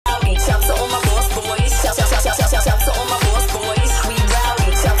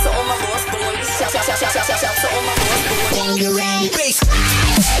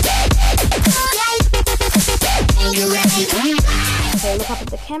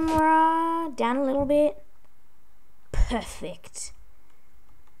camera down a little bit. Perfect.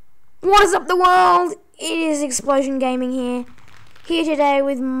 What is up, the world? It is Explosion Gaming here. Here today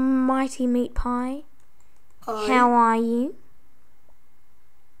with mightymeatpie. Hi. How are you?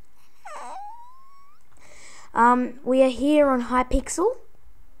 We are here on hypixel.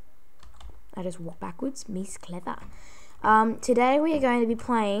 I just walk backwards. Me's clever. Today we are going to be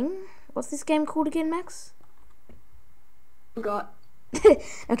playing. What's this game called again, Max? Forgot.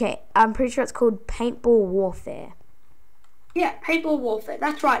 Okay, I'm pretty sure it's called Paintball Warfare. Yeah, Paintball Warfare.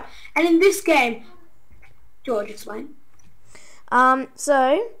 That's right. And in this game, George, explain.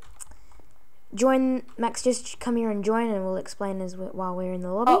 So join. Max, just come here and join, and we'll explain while we're in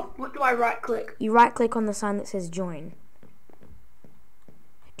the lobby. Oh, what do I right click? You right click on the sign that says join.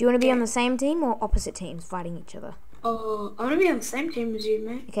 Do you want to be on the same team or opposite teams fighting each other? Oh, I want to be on the same team as you,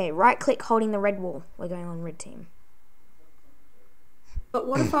 man. Okay, right click holding the red wall. We're going on red team. But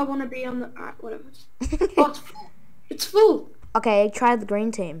what if I want to be on the... Alright, whatever. Oh, it's full. It's full. Okay, try the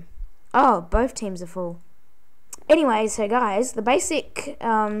green team. Oh, both teams are full. Anyway, so guys, the basic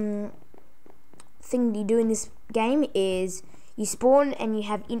thing you do in this game is you spawn and you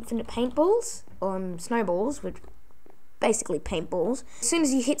have infinite paintballs, or snowballs, which basically paintballs. As soon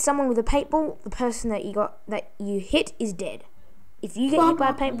as you hit someone with a paintball, the person that you hit is dead. If you get hit by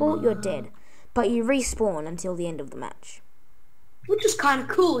a paintball, you're dead. But you respawn until the end of the match. Which is kind of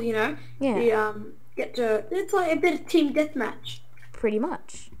cool, you know? Yeah. You get to... It's like a bit of team deathmatch. Pretty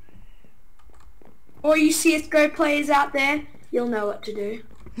much. Or you CSGO players out there, you'll know what to do.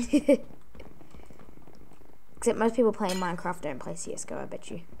 Except most people playing Minecraft don't play CSGO, I bet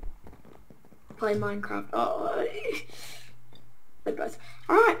you. Play Minecraft. Oh, they both.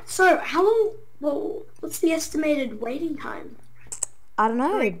 Alright, so how long... Well, what's the estimated waiting time? I don't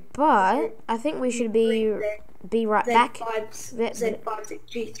know, but I think we should be right back.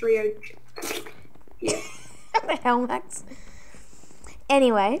 Z5G30. Yeah. What the hell, Max?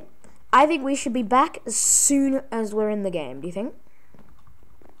 Anyway, I think we should be back as soon as we're in the game. Do you think?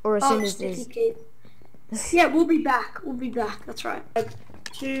 Or as soon as there's... Yeah, we'll be back. We'll be back. That's right.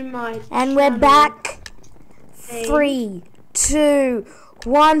 To my and we're back. 3, 2,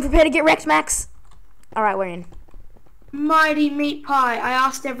 1. Prepare to get wrecked, Max. All right, we're in. mightymeatpie. I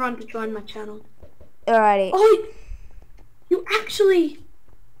asked everyone to join my channel. Alrighty. Oh, you actually...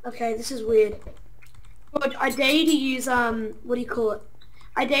 Okay, this is weird. George, I dare you to use, what do you call it?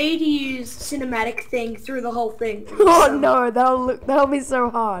 I dare you to use cinematic thing through the whole thing. Oh no, that'll be so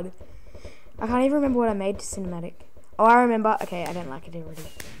hard. I can't even remember what I made to cinematic. Oh, I remember. Okay, I don't like it already.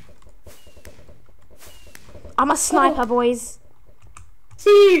 I'm a sniper, boys.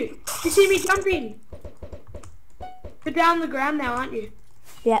 See you! You see me jumping? You're down the ground now, aren't you?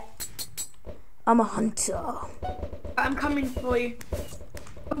 Yep. I'm a hunter. I'm coming for you.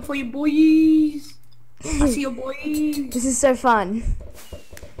 Coming for you, boys. I see your boys. This is so fun.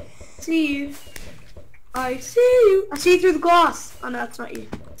 See you. I see you. I see you through the glass. Oh no, that's not you.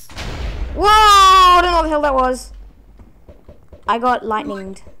 Whoa! I don't know what the hell that was. I got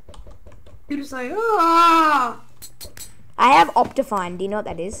lightninged. You just like, ah! I have Optifine. Do you know what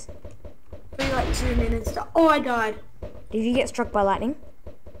that is? So you like zoom in and stuff. Oh, I died. Did you get struck by lightning?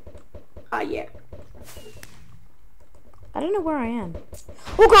 Yeah. I don't know where I am.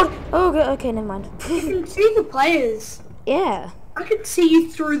 Oh god! Oh god, okay, never mind. You can see the players. Yeah. I can see you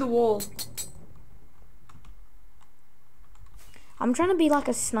through the wall. I'm trying to be like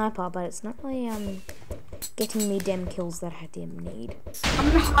a sniper, but it's not really getting me dem kills that I damn need.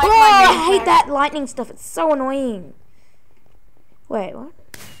 I'm gonna hide Oh, I hate that lightning stuff. It's so annoying. Wait, what?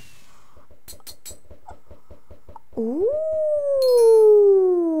 Ooh.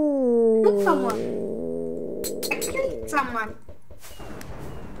 Kill someone. Kill someone.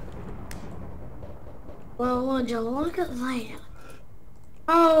 Well, would you look at that?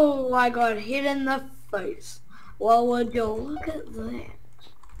 Oh, I got hit in the face. Well, would you look at that?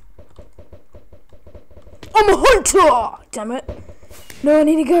 I'm a hunter! Damn it. No, I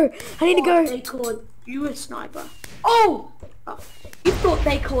need to go. I need to go. They called you a sniper. Oh! You thought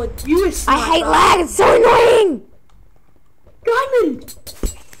they called you a sniper. I hate lag. It's so annoying. Diamond!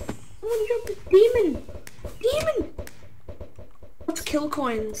 Someone dropped a demon! Demon! Let's kill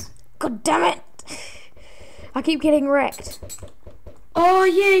coins. God damn it. I keep getting wrecked. Oh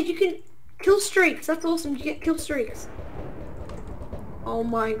yeah, you can kill streaks. That's awesome. You get kill streaks. Oh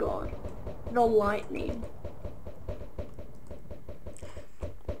my god. The lightning.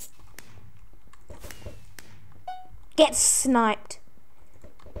 Get sniped.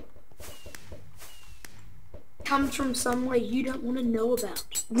 Comes from somewhere you don't want to know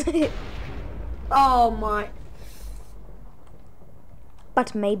about. Oh my.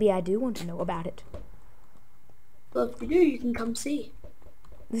 but maybe I do want to know about it. Well, if you do, you can come see.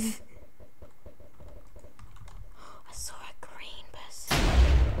 I saw a green person.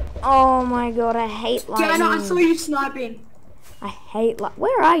 Oh my god, I hate lightning. Yeah, I know, I saw you sniping. I hate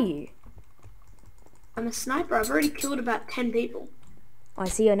where are you? I'm a sniper. I've already killed about 10 people. Oh, I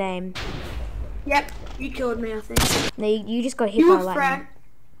see your name. Yep, you killed me, I think. No, you just got hit You by were lightning.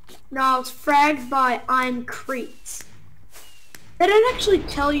 No, I was fragged by Iron Creeps. They don't actually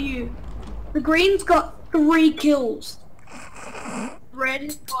tell you. The green's got 3 kills.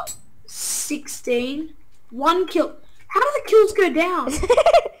 Red got 16. 1 kill. How do the kills go down?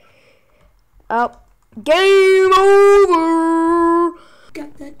 Oh, game over.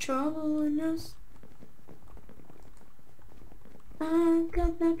 Got that trouble in us. I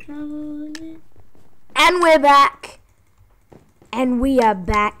got that trouble in it. And we're back. And we are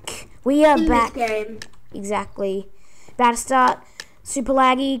back. We are In back. this game. Exactly. About to start. Super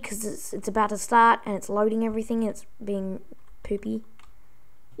laggy because it's about to start and it's loading everything. It's being poopy.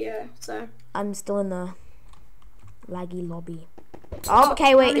 Yeah, so. I'm still in the laggy lobby. Oh,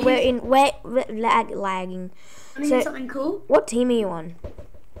 okay, we're lagging. Want to hear something cool? What team are you on?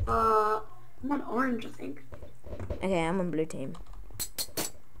 I'm on orange, I think. Okay, I'm on blue team.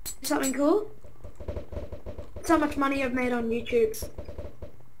 Something cool? That's how much money I've made on YouTube.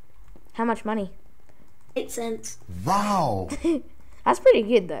 How much money? 8 cents. Wow. That's pretty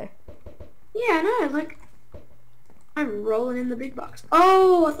good though. Yeah, I know, like, I'm rolling in the big bucks.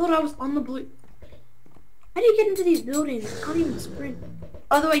 Oh, I thought I was on the blue. How do you get into these buildings? I can't even sprint.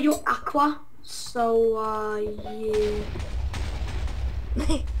 By the way, you're aqua, so,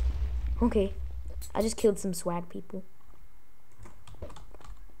 yeah. Okay. I just killed some swag people.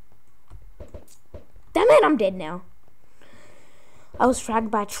 Damn it, I'm dead now. I was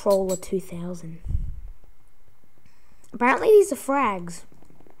fragged by Troller 2000. Apparently these are frags.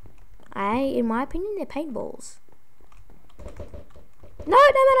 In my opinion, they're paintballs. No,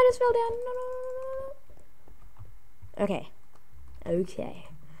 damn it, I just fell down. No. Okay. Okay.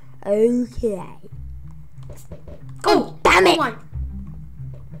 Oh, damn it! My.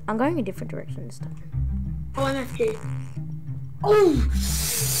 I'm going a different direction this time. Oh, I'm FG. Oh!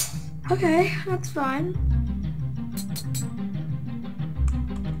 Okay, that's fine.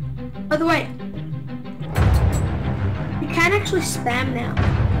 By the way, you can actually spam now.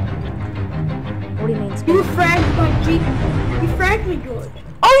 What do you mean? You were fragged by G. You fragged me, George.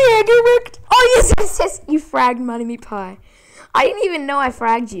 Oh yeah, it worked. Oh yes, yes, yes. You fragged mightymeatpie. I didn't even know I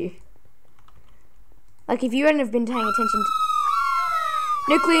fragged you. Like if you hadn't have been paying attention to...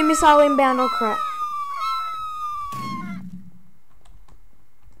 Nuclear missile inbound, oh crap.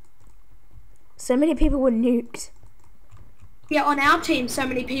 So many people were nuked. Yeah, on our team, so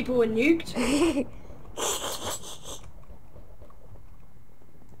many people were nuked.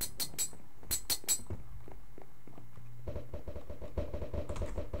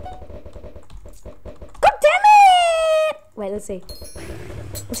 God damn it! Wait, let's see.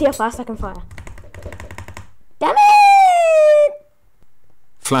 Let's see how fast I can fire. Damn it!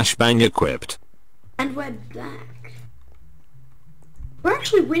 Flashbang equipped. And we're back. We're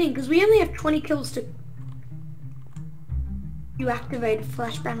actually winning because we only have 20 kills to... You activated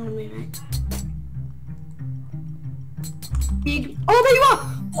flashbang on me, mate. Big... Oh, there you are!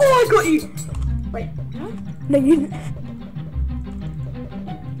 Oh, I got you! Wait, did I? No, you didn't.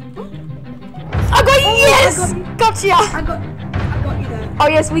 I got you! Oh, Yes! I got you. Gotcha! I got you there. Oh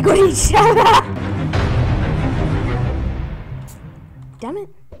yes, we got each other! Damn it.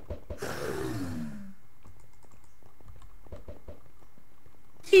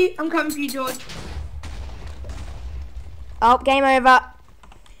 See, I'm coming for you, George. Oh, game over.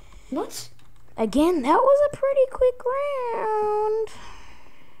 What? Again, that was a pretty quick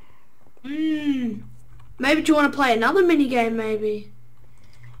round. Maybe do you want to play another minigame, maybe?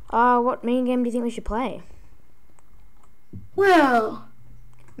 What mini game do you think we should play? Well,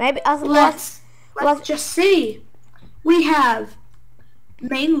 Maybe let's just see. We have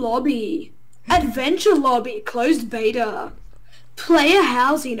main lobby, adventure lobby, closed beta, player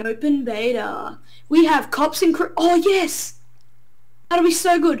housing, open beta. We have cops and oh yes, that'll be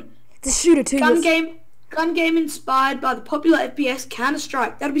so good. the shooter too. Gun game inspired by the popular FPS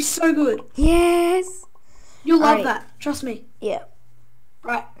Counter-Strike. That'll be so good. Yes. You'll love Alright. that. Trust me. Yeah.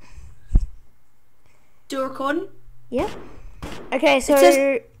 Right. Do a recording. Yep. Okay, so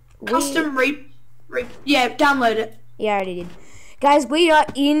says Custom yeah, download it. Yeah, I already did. Guys, we are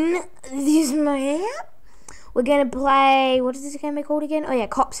in this map. We're gonna play. What is this game called again? Oh yeah,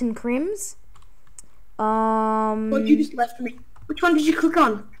 Cops and Crims. What you just left me. Which one did you click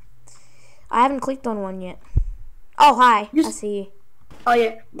on? I haven't clicked on one yet. Oh hi, I Just- see you. Oh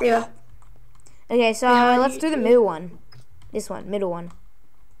yeah, yeah. Okay, so Yeah, let's do the middle one. This one, middle one.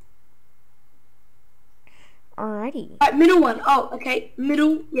 Alrighty. Right, middle one. Oh, okay,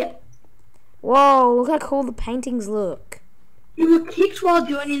 middle. Yeah. Whoa, look how cool the paintings look. You were kicked while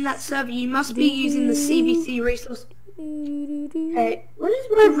joining that server. You must be using the CVC resource. Okay, what is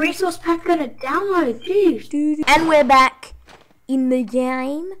my resource pack gonna download? Jeez. And we're back in the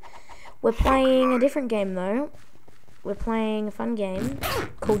game. We're playing a different game though. We're playing a fun game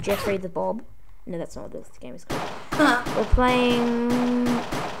called Jeffrey the Bob. No, that's not what this game is called. We're playing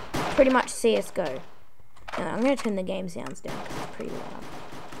pretty much CSGO. I'm going to turn the game sounds down because it's pretty loud.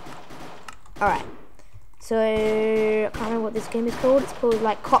 Alright. So, I can't remember what this game is called. It's called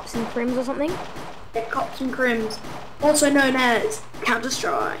like Cops and Crims or something. Yeah, Cops and Crims. Also known as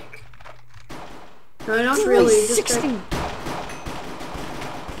Counter-Strike. No, not really. Just 60.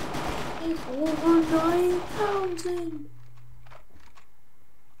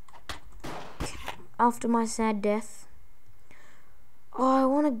 After my sad death. Oh, I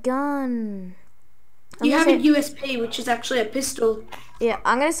want a gun. You have a USP, which is actually a pistol. Yeah,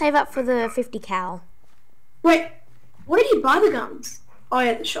 I'm gonna save up for the 50 cal. Wait, where do you buy the guns? Oh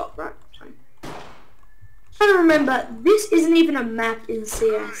yeah, the shop, right. Sorry. I'm trying to remember, this isn't even a map in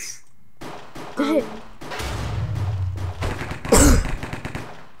CS. Yeah.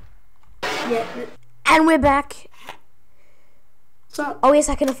 And we're back. So, Oh yes,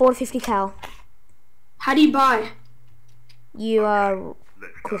 I can afford 50 cal. how do you buy? You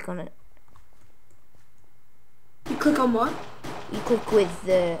click on it. You click on what? You click with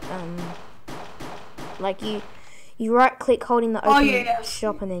the like you right click holding the open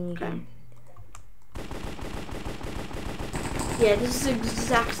shop and then you can. Yeah, this is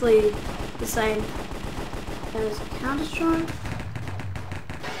exactly the same as Counter-Strike.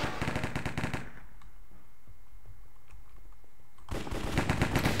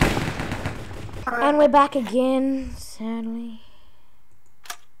 And we're back again, sadly.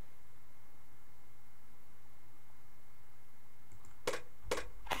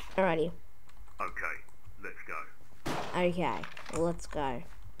 Alrighty. Okay, let's go. Okay, let's go.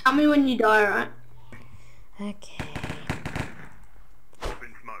 Tell me when you die, right? Okay. Up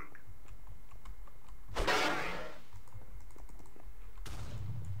in smoke.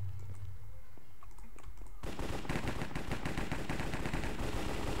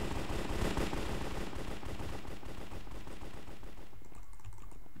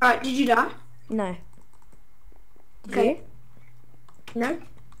 Alright, did you die? No. Did Okay. you? No?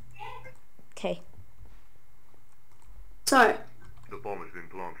 Okay. So, The bomb has been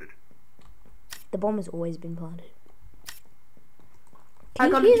planted. The bomb has always been planted. I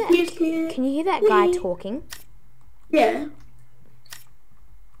got a hear that? defuse kit. Can you hear that guy talking? Yeah.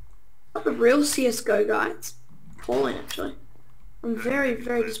 Not the real CSGO guy. It's falling, actually. I'm very,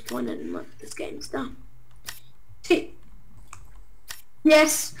 very disappointed in what this game's done. See.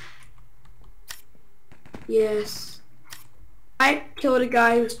 Yes. Yes. I killed a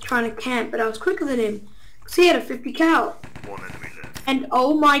guy who was trying to camp, but I was quicker than him. Because he had a 50 cal. One enemy left. And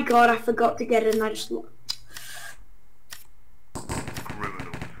oh my god, I forgot to get it and I just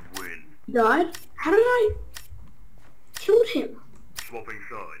Criminals win. died. How did I killed him? Swapping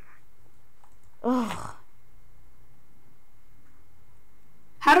sides. Oh.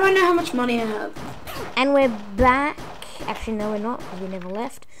 How do I know how much money I have? And we're back. Actually, no, we're not because we never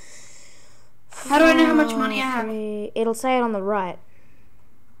left. How do I know how much money I have? It'll say it on the right.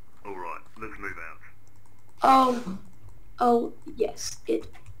 Alright, let's move out. Oh, yes, it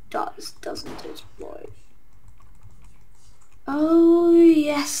does, doesn't it, boy? Oh,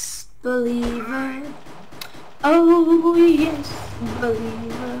 yes, believer. Oh, yes,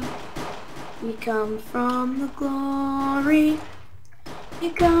 believer. We come from the glory. We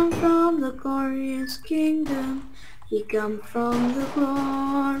come from the glorious kingdom. We come from the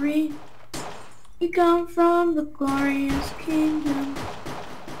glory. We come from the glorious kingdom.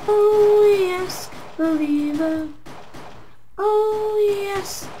 Oh, yes, believer. Oh,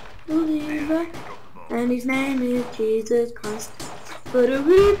 yes, believer. And his name is Jesus Christ. Damn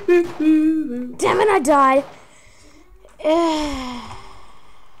it, I died.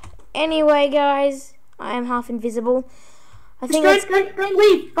 Anyway, guys, I am half invisible. I think Don't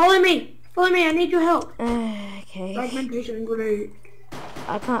leave. Follow me. Follow me. I need your help. okay. Fragmentation grenade.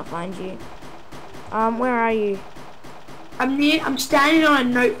 I can't find you. Where are you? I'm standing on a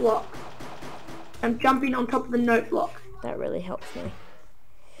note block. I'm jumping on top of the note block. That really helps me.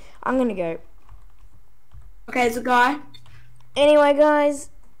 I'm gonna go. Okay, there's a guy. Anyway, guys,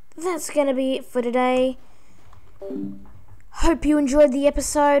 that's gonna be it for today. Hope you enjoyed the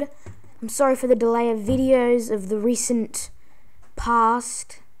episode. I'm sorry for the delay of videos of the recent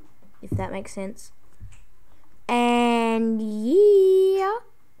past, if that makes sense. And yeah,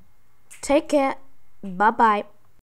 take care. Bye bye.